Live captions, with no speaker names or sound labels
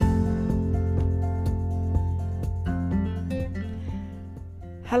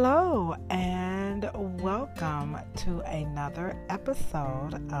Hello and welcome to another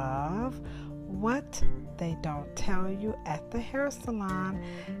episode of What They Don't Tell You at the Hair Salon.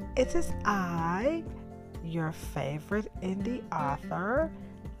 It is I, your favorite indie author,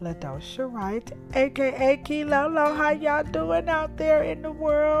 LaDosha Wright, aka Kilolo. How y'all doing out there in the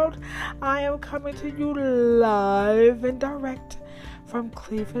world? I am coming to you live and direct from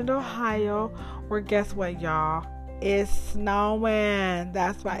Cleveland, Ohio, where guess what, y'all? It's snowing.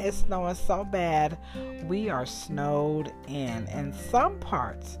 That's right, it's snowing so bad. We are snowed in some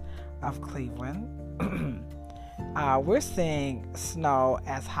parts of Cleveland. We're seeing snow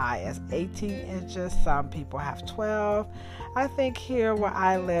as high as 18 inches. Some people have 12. I think here where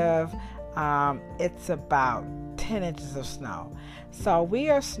I live, it's about 10 inches of snow. So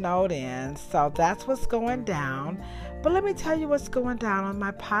we are snowed in. So that's what's going down. But let me tell you what's going down on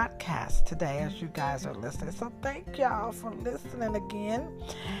my podcast today as you guys are listening. So thank y'all for listening again.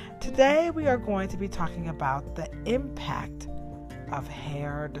 Today we are going to be talking about the impact of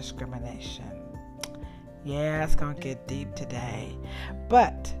hair discrimination. Yeah, it's going to get deep today.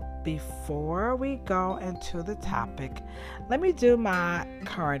 But before we go into the topic, let me do my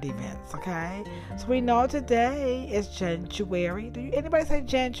current events, okay? So we know today is January. Anybody say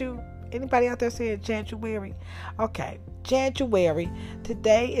January? Anybody out there saying January? Okay, January.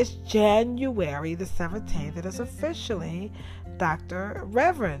 Today is January the 17th. It is officially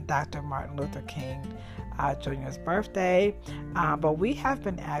Reverend Dr. Martin Luther King Jr.'s birthday. But we have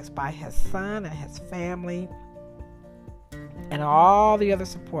been asked by his son and his family and all the other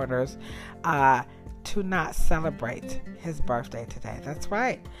supporters to not celebrate his birthday today. That's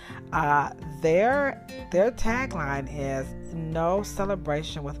right. Their tagline is no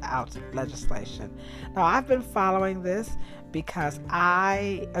celebration without legislation. Now, I've been following this because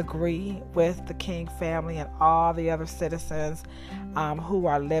I agree with the King family and all the other citizens who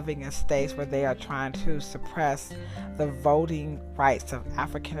are living in states where they are trying to suppress the voting rights of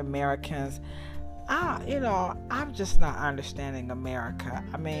African Americans. I'm just not understanding America.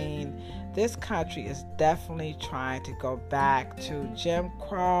 I mean, this country is definitely trying to go back to Jim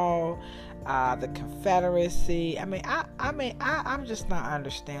Crow, the Confederacy. I'm just not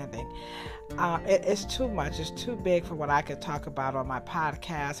understanding. It's too much. It's too big for what I could talk about on my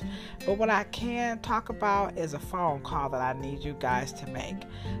podcast. But what I can talk about is a phone call that I need you guys to make.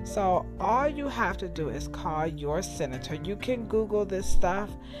 So all you have to do is call your senator. You can Google this stuff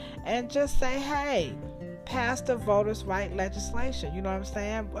and just say, hey, pass the voters' right legislation. You know what I'm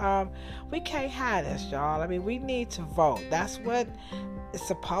saying? We can't hide this, y'all. I mean, we need to vote. That's what is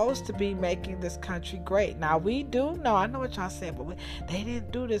supposed to be making this country great. Now, we do know, I know what y'all said, but they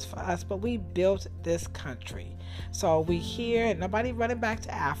didn't do this for us, but we built this country. So we here, and nobody running back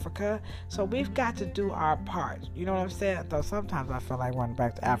to Africa, so we've got to do our part. You know what I'm saying? Though sometimes I feel like running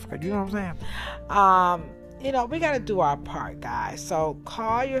back to Africa. You know what I'm saying? We got to do our part, guys. So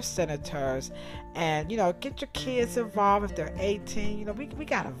call your senators and, get your kids involved if they're 18. We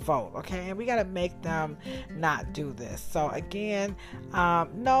got to vote, okay? And we got to make them not do this. So, again,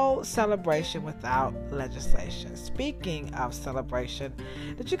 no celebration without legislation. Speaking of celebration,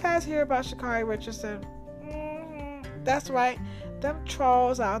 did you guys hear about Sha'Carri Richardson? That's right. Them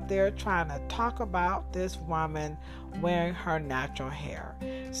trolls out there trying to talk about this woman wearing her natural hair.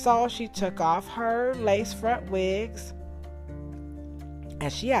 So she took off her lace front wigs,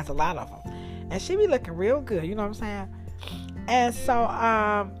 and she has a lot of them, and she be looking real good, you know what I'm saying? And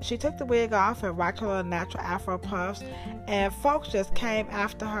so she took the wig off and rocked her little natural afro puffs, and folks just came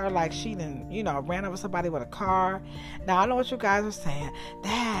after her like she didn't, ran over somebody with a car. Now, I know what you guys are saying.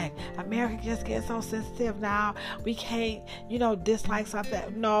 Dang, America just gets so sensitive now. We can't, dislike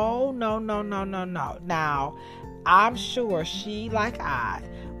something. No. Now, I'm sure she, like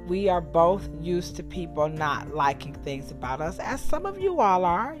we are both used to people not liking things about us, as some of you all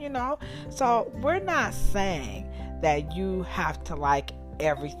are, So we're not saying that you have to like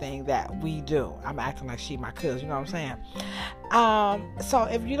everything that we do. I'm acting like she my cousin, you know what I'm saying? So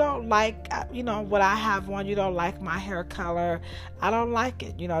if you don't like, what I have on, you don't like my hair color, I don't like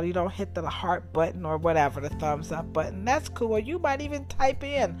it. You don't hit the heart button or whatever, the thumbs up button. That's cool. Or you might even type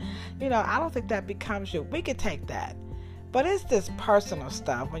in, I don't think that becomes you. We could take that. But it's this personal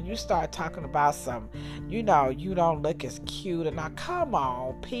stuff when you start talking about some, you don't look as cute. And now, come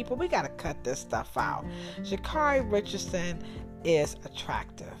on, people, we got to cut this stuff out. Sha'Carri Richardson is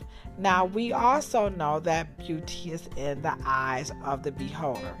attractive. Now, we also know that beauty is in the eyes of the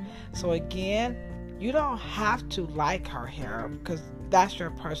beholder. So again, you don't have to like her hair because that's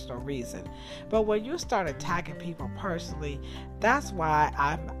your personal reason. But when you start attacking people personally, that's why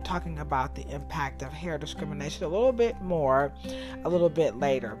I'm talking about the impact of hair discrimination a little bit more, a little bit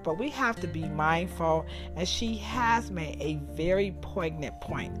later. But we have to be mindful, and she has made a very poignant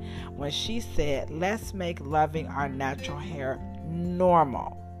point when she said, let's make loving our natural hair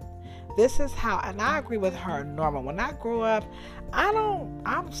normal. This is how, and I agree with her, normal. When I grew up, I'm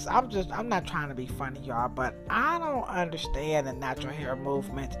not trying to be funny, y'all, but I don't understand the natural hair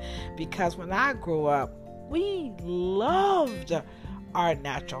movement, because when I grew up, we loved our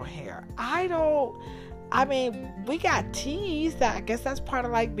natural hair. We got teased. I guess that's part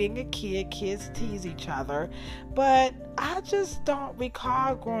of like being a kid. Kids tease each other. But I just don't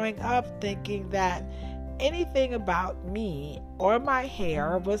recall growing up thinking that anything about me or my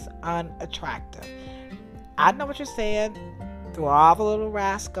hair was unattractive. I know what you're saying. Through all the little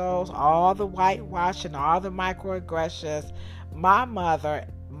rascals, all the whitewashing, all the microaggressions, my mother,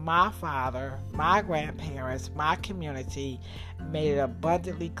 my father, my grandparents, my community made it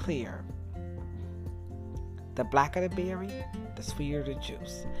abundantly clear. The blacker the berry, the sweeter the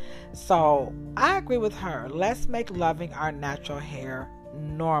juice. So I agree with her. Let's make loving our natural hair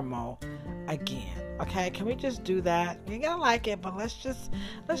normal again. Okay, can we just do that? You ain't gonna like it, but let's just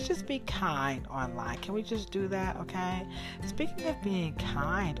be kind online. Can we just do that? Okay. Speaking of being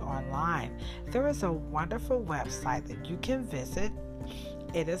kind online, there is a wonderful website that you can visit.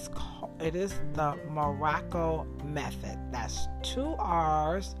 It is the Morocco Method. That's 2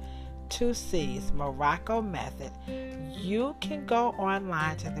 R's, 2 C's. Morocco Method. You can go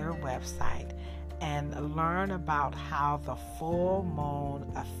online to their website and learn about how the full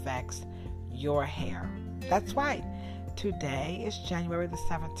moon affects your hair. That's right. Today is January the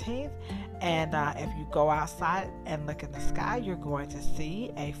 17th, and if you go outside and look in the sky, you're going to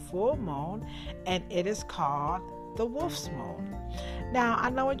see a full moon, and it is called the Wolf's Moon. Now, I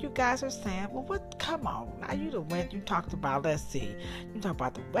know what you guys are saying. Well, come on. Now, you talked about, let's see. You talked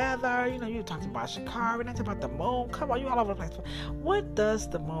about the weather. You talked about Shakari. You talked about the moon. Come on, you all over the place. What does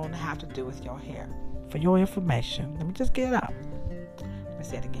the moon have to do with your hair? For your information, let me just get it up. Let me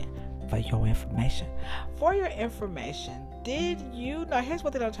say it again. For your information. For your information, did you know? Here's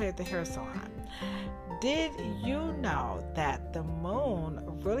what they don't tell you at the hair salon. Did you know that the moon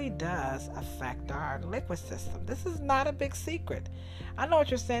really does affect our liquid system? This is not a big secret. I know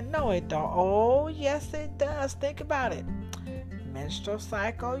what you're saying. No, it don't. Oh, yes, it does. Think about it. Menstrual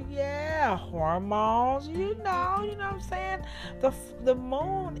cycle, yeah, hormones, you know what I'm saying? The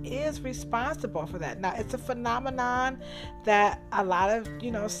moon is responsible for that. Now, it's a phenomenon that a lot of,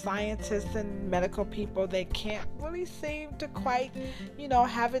 scientists and medical people, they can't really seem to quite,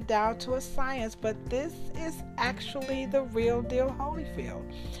 have it down to a science, but this is actually the real deal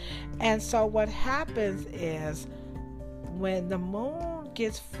Holyfield. And so what happens is when the moon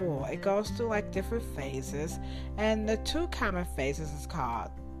gets full, it goes through like different phases, and the 2 common phases is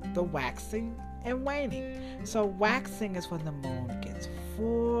called the waxing and waning. So waxing is when the moon gets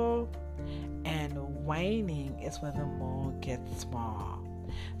full, and waning is when the moon gets small.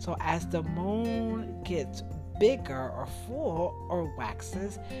 So as the moon gets bigger or full or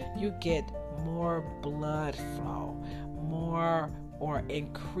waxes, you get more blood flow, more or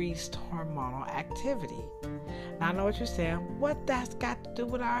increased hormonal activity. Now, I know what you're saying. What that's got to do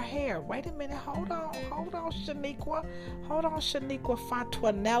with our hair? Wait a minute. Hold on, Shaniqua. Hold on, Shaniqua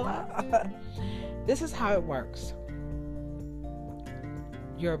Fontanella. This is how it works.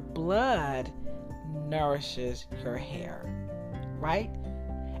 Your blood nourishes your hair, right?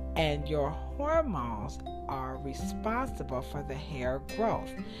 And your hormones are responsible for the hair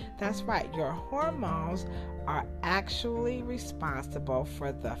growth. That's right. Your hormones are actually responsible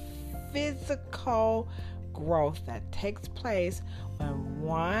for the physical growth that takes place when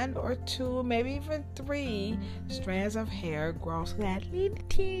 1 or 2, maybe even 3 strands of hair grows through that little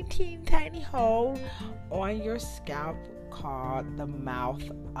teeny tiny hole on your scalp called the mouth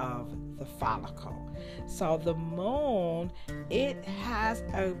of the follicle. So the moon, it has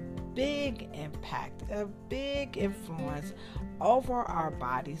a big impact, a big influence over our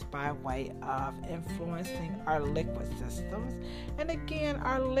bodies by way of influencing our liquid systems. And again,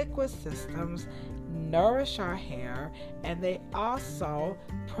 our liquid systems nourish our hair, and they also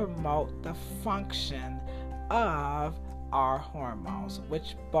promote the function of our hormones,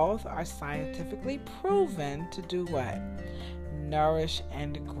 which both are scientifically proven to do what? Nourish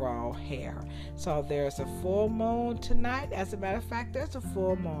and grow hair. So there's a full moon tonight. As a matter of fact, there's a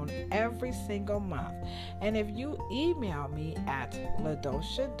full moon every single month. And if you email me at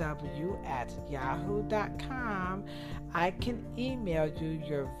ladoshaw@yahoo.com, I can email you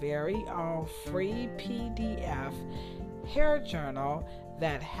your very own free PDF hair journal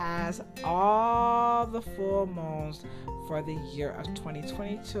that has all the full moons for the year of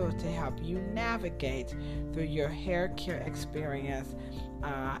 2022 to help you navigate through your hair care experience.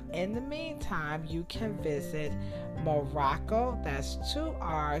 In the meantime, you can visit Morocco, that's 2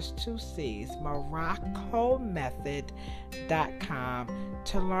 R's, 2 C's, MoroccoMethod.com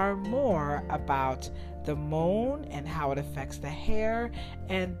to learn more about the moon and how it affects the hair,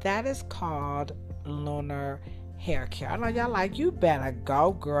 and that is called lunar hair care. I know y'all like, you better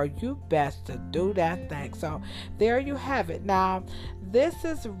go, girl, you best to do that thing. So there you have it. Now, this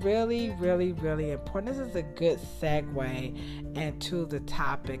is really, really, really important. This is a good segue into the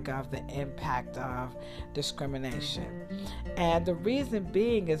topic of the impact of discrimination. And the reason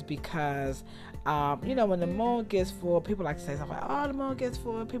being is because when the moon gets full, people like to say something like, oh, the moon gets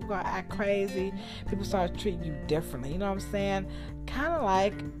full, people gonna act crazy, people start treating you differently. You know what I'm saying? Kind of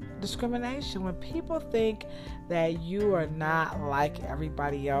like discrimination. When people think that you are not like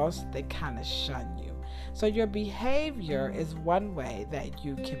everybody else, they kind of shun you. So your behavior is one way that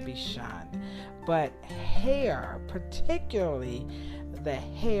you can be shunned. But hair, particularly the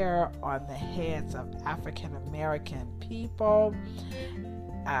hair on the heads of African American people,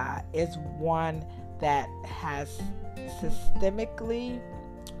 is one that has systemically,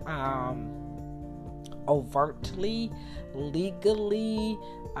 overtly, legally,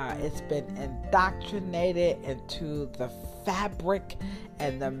 it's been indoctrinated into the fabric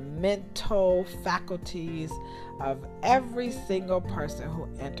and the mental faculties of every single person who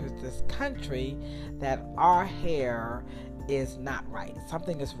enters this country, that our hair is not right.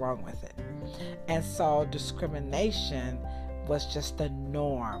 Something is wrong with it. And so discrimination was just the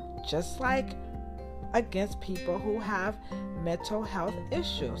norm, just like against people who have mental health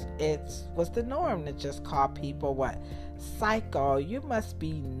issues. It was the norm to just call people psycho, you must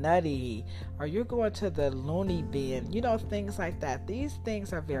be nutty, or you're going to the loony bin, things like that. These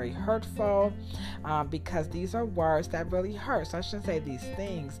things are very hurtful because these are words that really hurt. So I shouldn't say these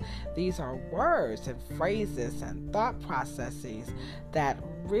things. These are words and phrases and thought processes that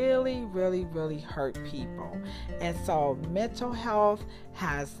really, really, really hurt people. And so mental health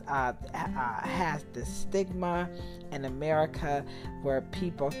has this stigma in America where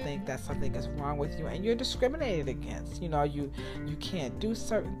people think that something is wrong with you and you're discriminated against. You can't do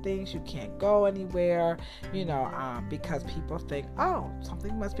certain things, you can't go anywhere, because people think, oh,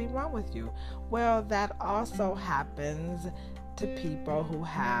 something must be wrong with you. Well, that also happens to people who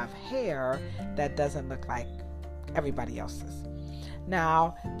have hair that doesn't look like everybody else's.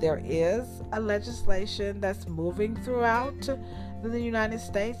 Now, there is a legislation that's moving throughout the United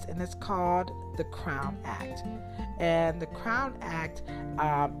States, and it's called the Crown Act. And the Crown Act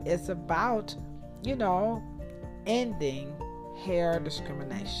is about, ending hair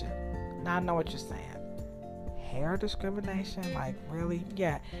discrimination. Now, I know what you're saying. Hair discrimination? Like, really?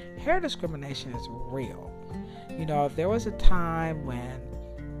 Yeah, hair discrimination is real. There was a time when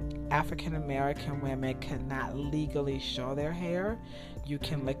African American women could not legally show their hair. You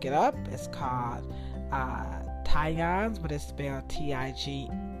can look it up. It's called Tigons, but it's spelled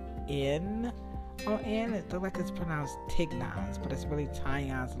Tignon. It looks like it's pronounced Tignons, but it's really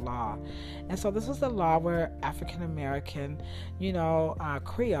Tigons law. And so this was a law where African American,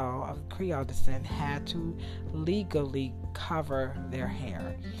 Creole of Creole descent had to legally cover their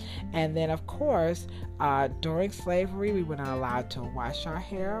hair. And then, of course, during slavery, we were not allowed to wash our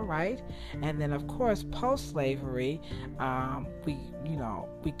hair, right? And then, of course, post-slavery, we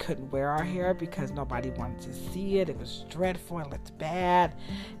couldn't wear our hair because nobody wanted to see it. It was dreadful. It looked bad.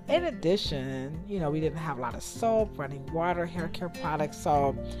 In addition, we didn't have a lot of soap, running water, hair care products.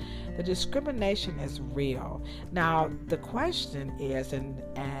 So the discrimination is real. Now, the question is, and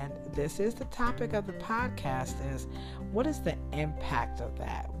this is the topic of the podcast, is what is the impact of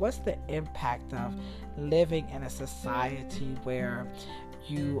that? What's the impact of living in a society where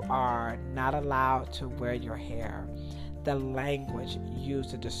you are not allowed to wear your hair? The language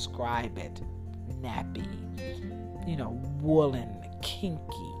used to describe it, nappy, woolen,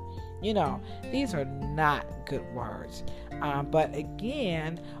 kinky. These are not good words. But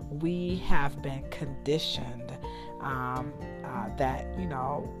again, we have been conditioned that,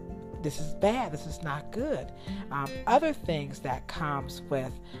 this is bad, this is not good. Other things that comes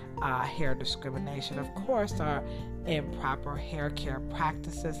with hair discrimination, of course, are improper hair care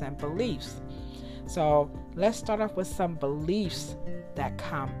practices and beliefs. So let's start off with some beliefs that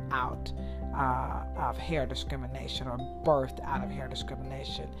come out of hair discrimination or birthed out of hair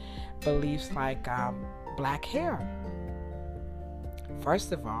discrimination. Beliefs like black hair.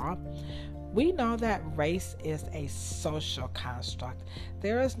 First of all, we know that race is a social construct.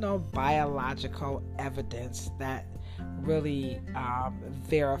 There is no biological evidence that really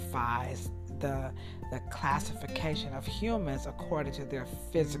verifies the classification of humans according to their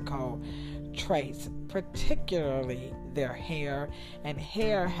physical traits, particularly their hair. And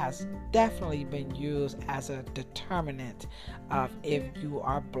hair has definitely been used as a determinant of if you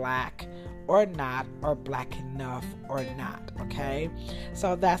are black or not, or black enough or not. Okay,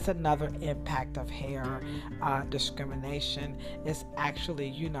 so that's another impact of hair discrimination, is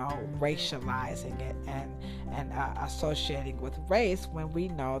actually, racializing it and associating with race when we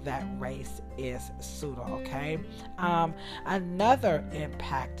know that race is pseudo. Okay, another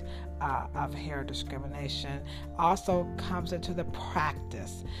impact of hair discrimination also comes into the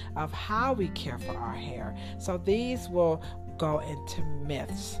practice of how we care for our hair. So these will go into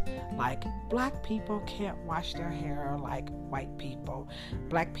myths like black people can't wash their hair like white people,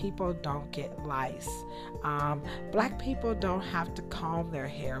 black people don't get lice, black people don't have to comb their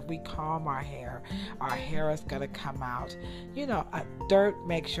hair. If we comb our hair is going to come out. Dirt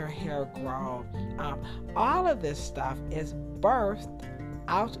makes your hair grow. All of this stuff is birthed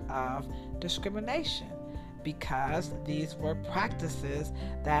out of discrimination, because these were practices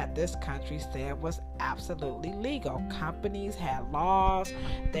that this country said was absolutely legal. Companies had laws.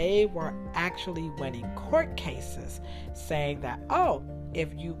 They were actually winning court cases saying that,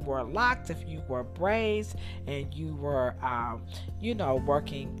 if you wore locks, if you wore braids, and you were,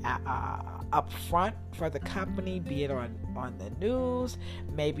 working up front for the company, be it on the news,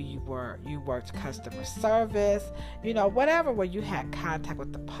 maybe you worked customer service, whatever, where you had contact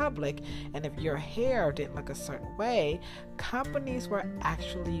with the public, and if your hair didn't look a certain way, companies were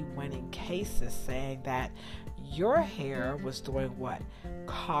actually winning cases saying that your hair was doing what?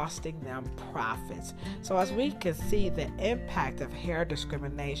 Costing them profits. So as we can see, the impact of hair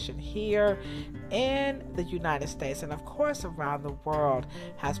discrimination here in the United States and of course around the world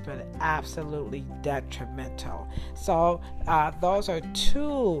has been absolutely detrimental. So those are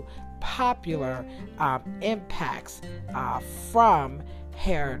two popular impacts from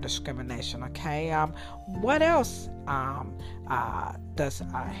hair discrimination. Okay, what else does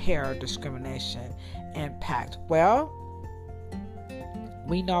hair discrimination impact? Well,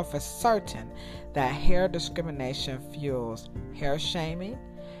 we know for certain that hair discrimination fuels hair shaming,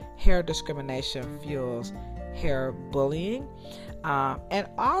 hair discrimination fuels hair bullying, and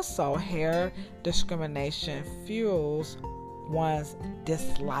also hair discrimination fuels one's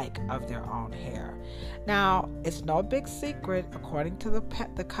dislike of their own hair. Now, it's no big secret, according to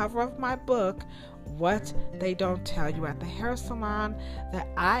the cover of my book, What They Don't Tell You at the Hair Salon, that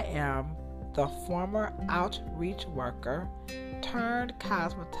I am the former outreach worker turned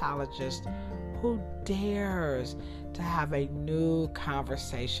cosmetologist who dares to have a new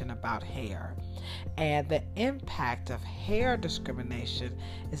conversation about hair. And the impact of hair discrimination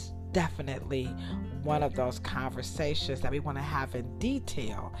is definitely one of those conversations that we want to have in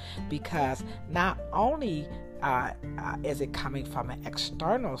detail, because not only is it coming from an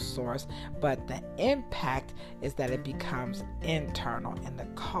external source, but the impact is that it becomes internal in the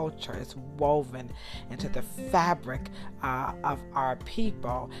culture. It's woven into the fabric of our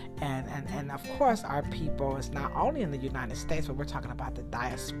people, and of course our people is not only in the United States, but we're talking about the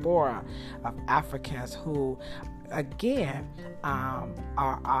diaspora of Africans who again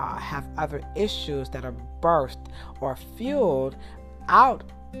have other issues that are birthed or fueled out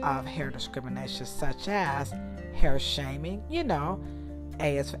of hair discrimination, such as hair shaming.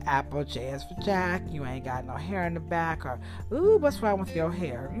 A is for apple, J is for Jack, you ain't got no hair in the back, or ooh, what's wrong with your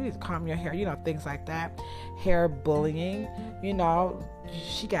hair, you need to comb your hair, things like that. Hair bullying,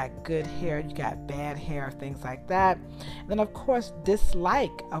 she got good hair, you got bad hair, things like that. And then of course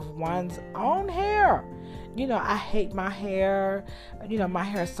dislike of one's own hair. I hate my hair. My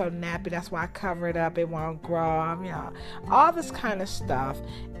hair is so nappy. That's why I cover it up. It won't grow. All this kind of stuff.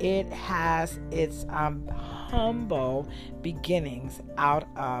 It has its humble beginnings out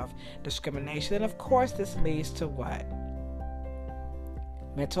of discrimination. And of course, this leads to what?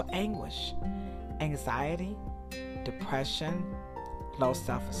 Mental anguish, anxiety, depression, low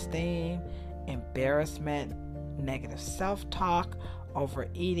self-esteem, embarrassment, negative self-talk,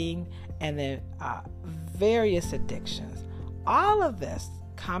 overeating, and then various addictions. All of this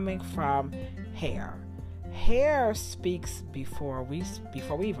coming from hair. Hair speaks before we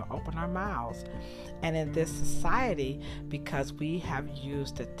even open our mouths. And in this society, because we have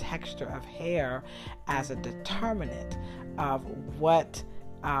used the texture of hair as a determinant of what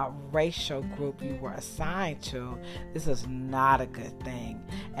racial group you were assigned to, this is not a good thing.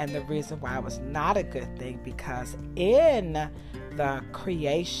 And the reason why it was not a good thing, because in the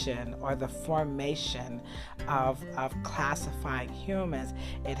creation or the formation of classifying humans,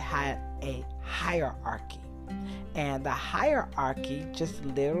 it had a hierarchy. And the hierarchy just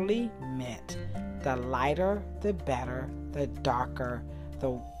literally meant the lighter, the better, the darker,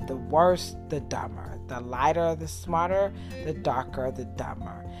 the worse, the dumber. The lighter, the smarter, the darker, the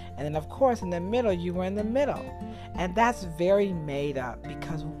dumber. And then, of course, in the middle, you were in the middle. And that's very made up,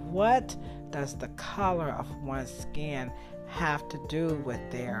 because what does the color of one's skin have to do with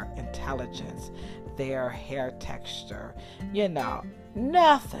their intelligence, their hair texture?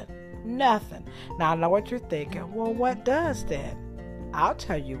 Nothing. Now, I know what you're thinking. Well, what does then? I'll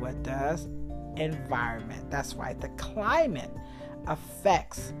tell you what does. Environment. That's right. The climate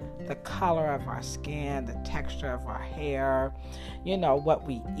affects the color of our skin, the texture of our hair, what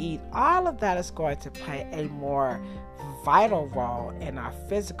we eat. All of that is going to play a more vital role in our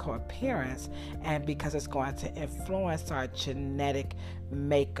physical appearance, and because it's going to influence our genetic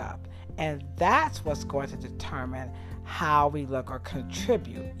makeup. And that's what's going to determine how we look, or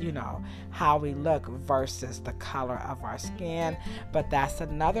contribute, how we look versus the color of our skin. But that's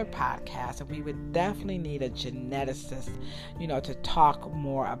another podcast, and we would definitely need a geneticist, to talk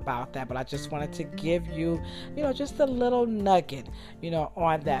more about that. But I just wanted to give you, just a little nugget,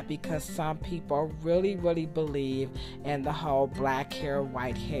 on that, because some people really, really believe in the whole black hair,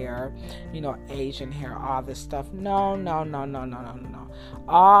 white hair, Asian hair, all this stuff. No.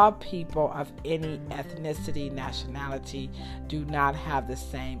 All people of any ethnicity, nationality do not have the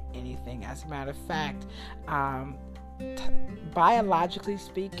same anything. As a matter of fact, biologically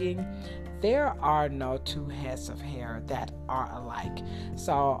speaking, there are no two heads of hair that are alike.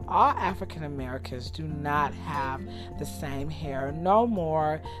 So all African Americans do not have the same hair, no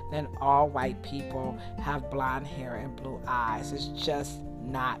more than all white people have blonde hair and blue eyes. It's just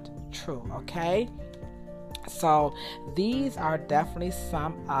not true, okay? So these are definitely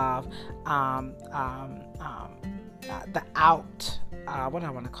some of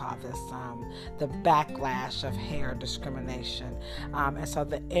the backlash of hair discrimination. And so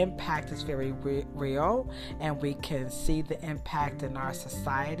the impact is very real, and we can see the impact in our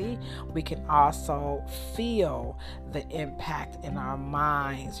society. We can also feel the impact in our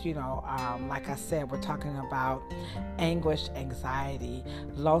minds. Like I said, we're talking about anguish, anxiety,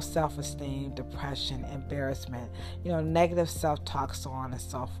 low self-esteem, depression, embarrassment, negative self-talk, so on and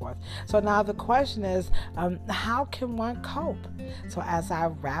so forth. So now the question is, how can one cope? So as I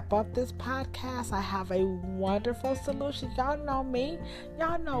wrap up this podcast, I have a wonderful solution. Y'all know me.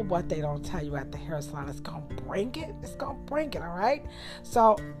 Y'all know what they don't tell you at the hair salon. It's going to bring it. It's going to bring it, all right?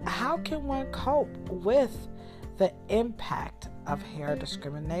 So how can one cope with the impact of hair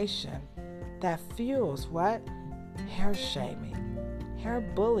discrimination that fuels what? Hair shaming, hair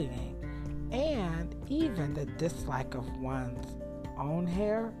bullying, and even the dislike of one's own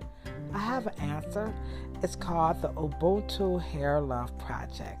hair? I have an answer. It's called the Ubuntu Hair Love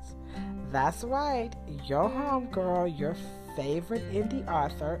Project. That's right. Your homegirl, your favorite indie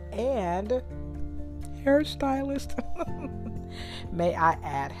author and hairstylist, may I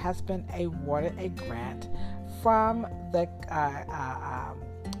add, has been awarded a grant from the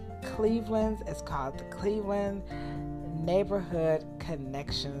Cleveland. It's called the Cleveland Neighborhood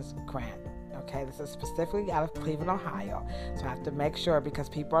Connections Grant. Okay, this is specifically out of Cleveland, Ohio. So I have to make sure, because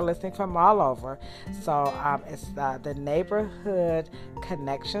people are listening from all over. So it's the Neighborhood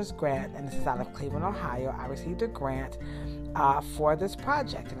Connections Grant, and this is out of Cleveland, Ohio. I received a grant for this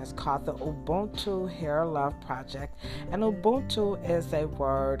project, and it's called the Ubuntu Hair Love Project. And Ubuntu is a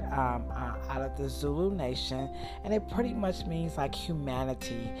word out of the Zulu Nation, and it pretty much means like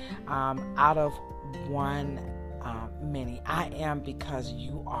humanity, out of one many. I am because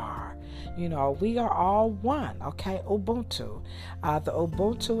you are. We are all one, okay? Ubuntu. The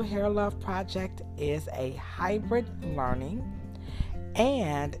Ubuntu Hair Love Project is a hybrid learning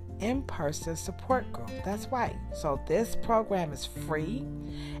and in-person support group. That's right. So this program is free,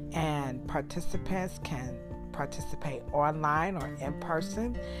 and participants can participate online or in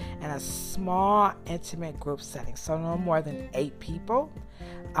person in a small, intimate group setting. So no more than 8 people.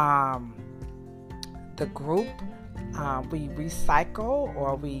 The group, we recycle,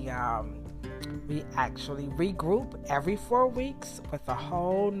 or we actually regroup every 4 weeks with a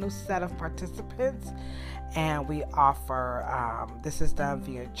whole new set of participants. And we offer, this is done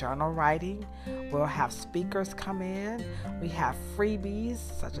via journal writing. We'll have speakers come in. We have freebies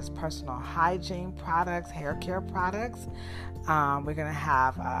such as personal hygiene products, hair care products. We're going to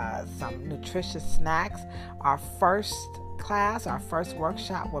have some nutritious snacks. Our first class, our first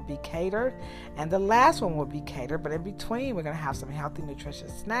workshop will be catered, and the last one will be catered, but in between we're going to have some healthy,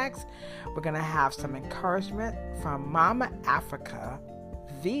 nutritious snacks. We're going to have some encouragement from Mama Africa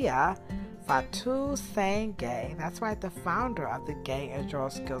via Fatu Sangay, that's right, the founder of the Gay and Joral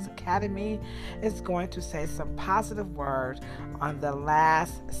Skills Academy, is going to say some positive words on the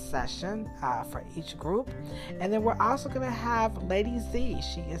last session for each group. And then we're also going to have Lady Z.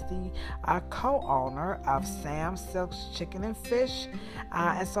 She is the co-owner of Sam Silk's Chicken and Fish.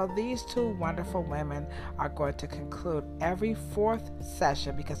 And so these two wonderful women are going to conclude every fourth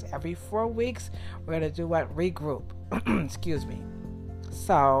session, because every 4 weeks we're going to do what? Regroup. Excuse me.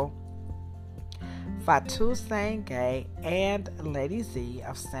 So Fatu Sangay and Lady Z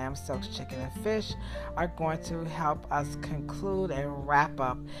of Sam Silk's Chicken and Fish are going to help us conclude and wrap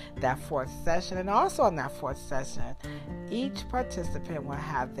up that fourth session. And also in that fourth session, each participant will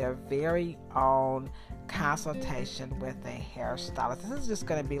have their very own consultation with a hairstylist. This is just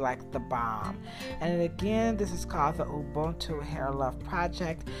going to be like the bomb. And again, this is called the Ubuntu Hair Love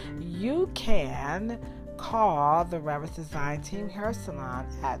Project. You can call the Reverence Design Team Hair Salon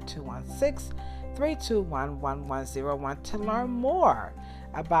at 216-321-1101 to learn more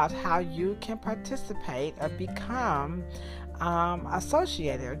about how you can participate or become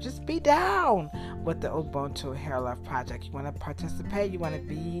associated, or just be down with the Ubuntu Hair Love Project. You want to participate, you want to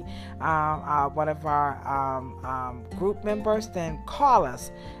be one of our group members, then call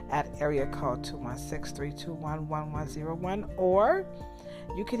us at area code 216-321-1101, or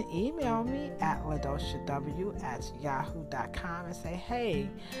you can email me at ladoshaw@yahoo.com and say, hey,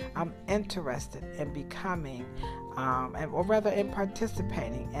 I'm interested in becoming, or rather in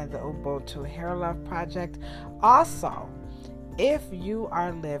participating in the Ubuntu Hair Love Project. Also, if you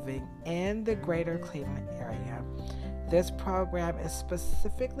are living in the greater Cleveland area, this program is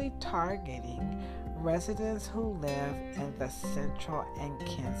specifically targeting residents who live in the Central and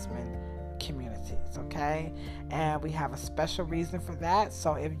Kinsman communities, okay? And we have a special reason for that.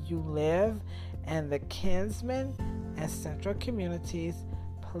 So if you live in the Kinsman and Central communities,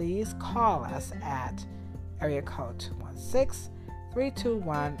 please call us at area code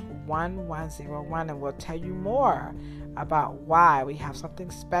 216-321-1101, and we'll tell you more about why we have something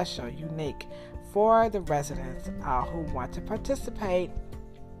special, unique for the residents who want to participate,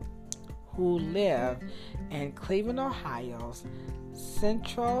 who live in Cleveland, Ohio's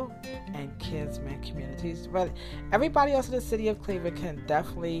Central and Kinsman communities. But everybody else in the city of Cleveland can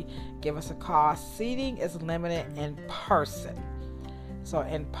definitely give us a call. Seating is limited in person. So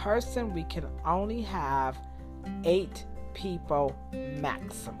in person, we can only have 8 people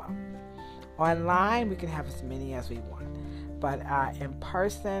maximum. Online, we can have as many as we want. But in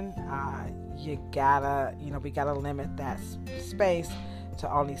person, we gotta limit that space to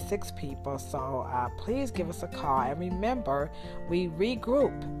only 6 people. So please give us a call. And remember, we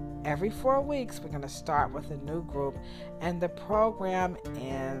regroup every 4 weeks. We're going to start with a new group, and the program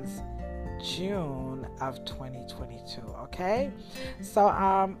ends June of 2022. Okay, so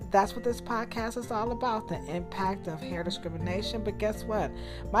that's what this podcast is all about, the impact of hair discrimination. But guess what?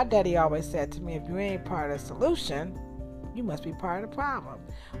 My daddy always said to me, if you ain't part of the solution, you must be part of the problem.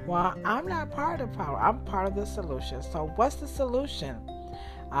 Well, I'm not part of the problem. I'm part of the solution. So what's the solution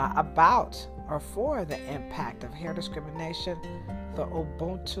about or for the impact of hair discrimination? The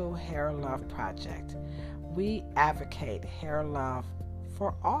Ubuntu Hair Love Project. We advocate hair love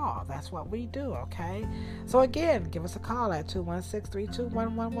for all. That's what we do, okay? So again, give us a call at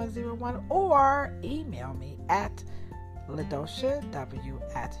 216-321-1101, or email me at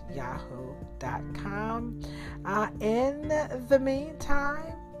ladoshaw@yahoo.com. In the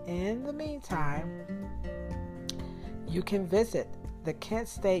meantime, you can visit the Kent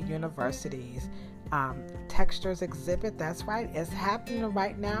State University's Textures exhibit. That's right, it's happening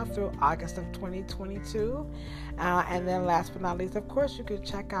right now through August of 2022. And then last but not least, of course, you can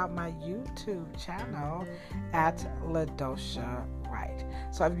check out my YouTube channel at LaDosha Wright.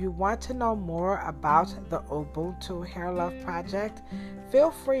 So if you want to know more about the Ubuntu Hair Love Project,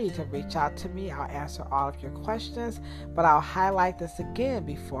 feel free to reach out to me. I'll answer all of your questions, but I'll highlight this again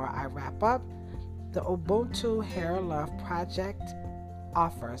before I wrap up. The Ubuntu Hair Love Project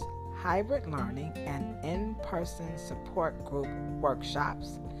offers hybrid learning and in-person support group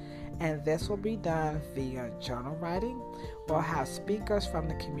workshops, and this will be done via journal writing. We'll have speakers from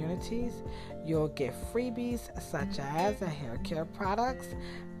the communities. You'll get freebies such as hair care products,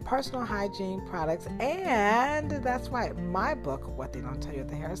 personal hygiene products, and that's right, my book, What They Don't Tell You at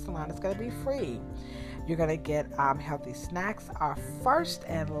the Hair Salon, is going to be free. You're going to get healthy snacks. Our first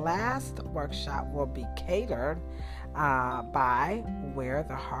and last workshop will be catered by Where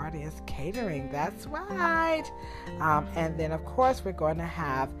the Heart Is Catering. That's right. And then, of course, we're going to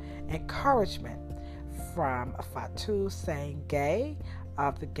have encouragement from Fatu Sangay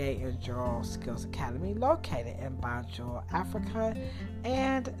of the Gay Enduro Skills Academy located in Banjul, Africa,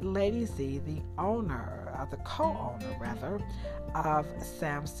 and Lady Z, the co-owner of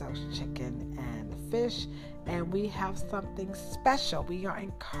Sam Sells Chicken and Fish. And we have something special. We are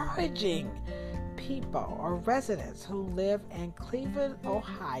encouraging people or residents who live in Cleveland,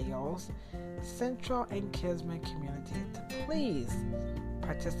 Ohio's Central and Kisman community to please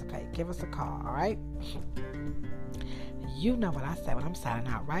participate. Give us a call, all right? You know what I say when I'm signing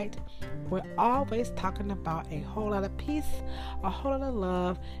out, right? We're always talking about a whole lot of peace, a whole lot of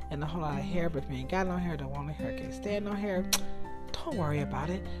love, and a whole lot of hair. But if you ain't got no hair, don't want no hair, can't stand no hair, don't worry about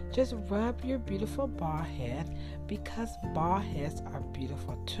it. Just rub your beautiful bald head, because bald heads are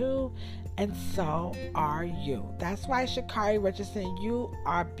beautiful too, and so are you. That's right, Sha'Carri Richardson, you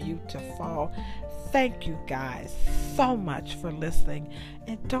are beautiful. Thank you guys so much for listening,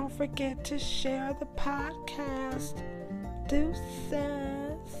 and don't forget to share the podcast. Deuces.